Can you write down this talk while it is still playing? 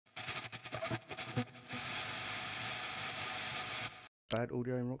bad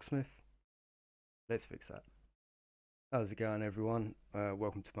audio in Rocksmith. Let's fix that. How's it going, everyone?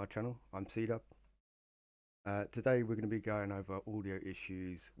 Welcome to my channel. I'm Cedar. Today we're going to be going over audio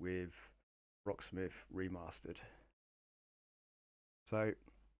issues with Rocksmith Remastered. So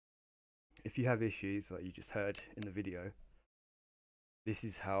if you have issues like you just heard in the video, this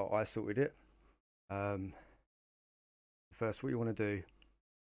is how I sorted it. First, what you want to do,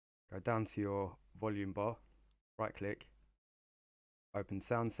 go down to your volume bar, right click, open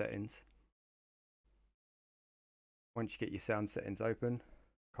sound settings. Once you get your sound settings open,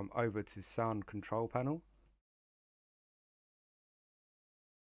 come over to sound control panel.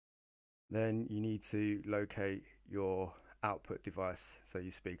 Then you need to locate your output device, so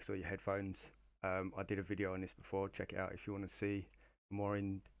your speakers or your headphones. I did a video on this before, check it out if you want to see a more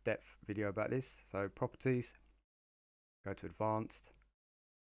in-depth video about this. So properties, go to advanced,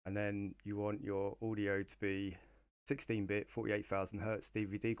 and then you want your audio to be 16-bit 48,000 Hz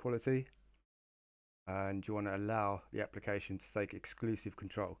DVD quality, and you want to allow the application to take exclusive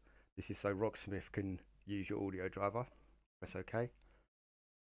control. This is so Rocksmith can use your audio driver. Press OK.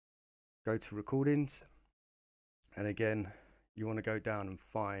 Go to recordings, and again you want to go down and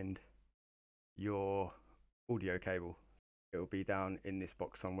find your audio cable. It will be down in this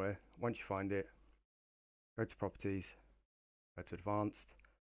box somewhere. Once you find it, go to properties, go to advanced,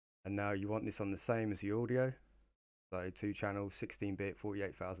 and now you want this on the same as the audio, so 2 channels, 16-bit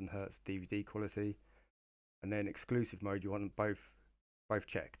 48,000 Hz DVD quality, and then exclusive mode you want them both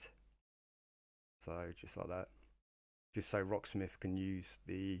checked, so just like that, just so Rocksmith can use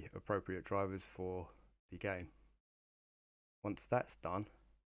the appropriate drivers for the game. Once that's done,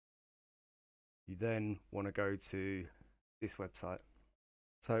 you then want to go to this website.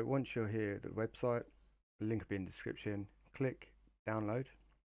 So once you're here at the website, the link will be in the description. Click download,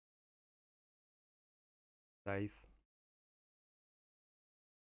 save,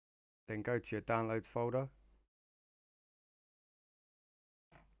 then go to your downloads folder.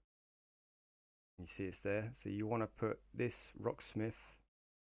 You see it's there, so you want to put this Rocksmith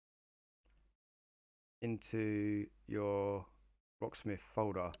into your Rocksmith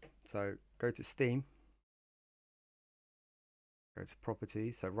folder. So go to Steam, go to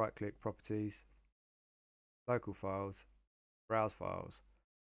properties, so right click properties, local files, browse files,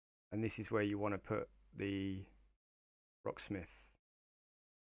 and this is where you want to put the Rocksmith.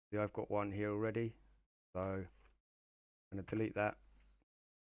 See, I've got one here already, so I'm going to delete that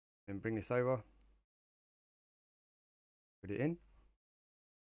and bring this over, put it in,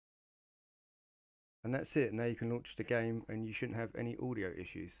 and that's it. Now you can launch the game and you shouldn't have any audio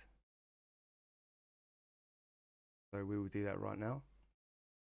issues. So we will do that right now.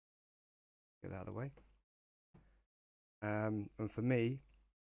 Get that out of the way. And for me,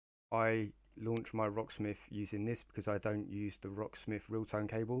 I launch my Rocksmith using this because I don't use the Rocksmith real-time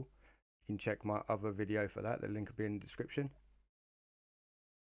cable. You can check my other video for that, the link will be in the description.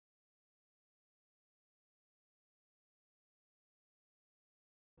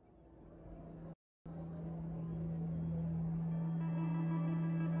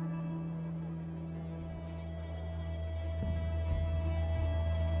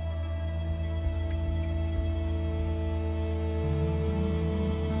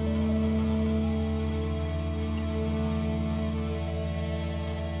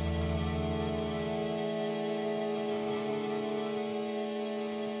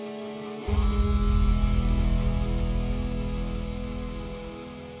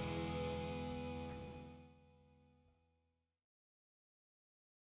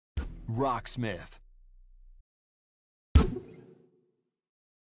 Rocksmith.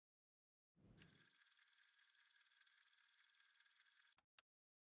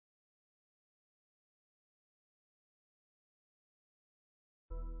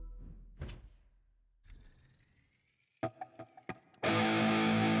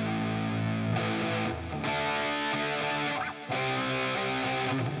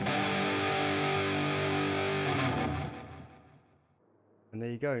 And there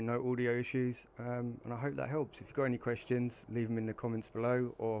you go, no audio issues, and I hope that helps. If you've got any questions, leave them in the comments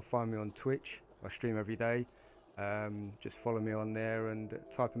below, or find me on Twitch. I stream every day. Just follow me on there and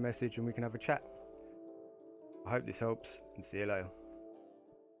type a message and we can have a chat. I hope this helps, and see you later.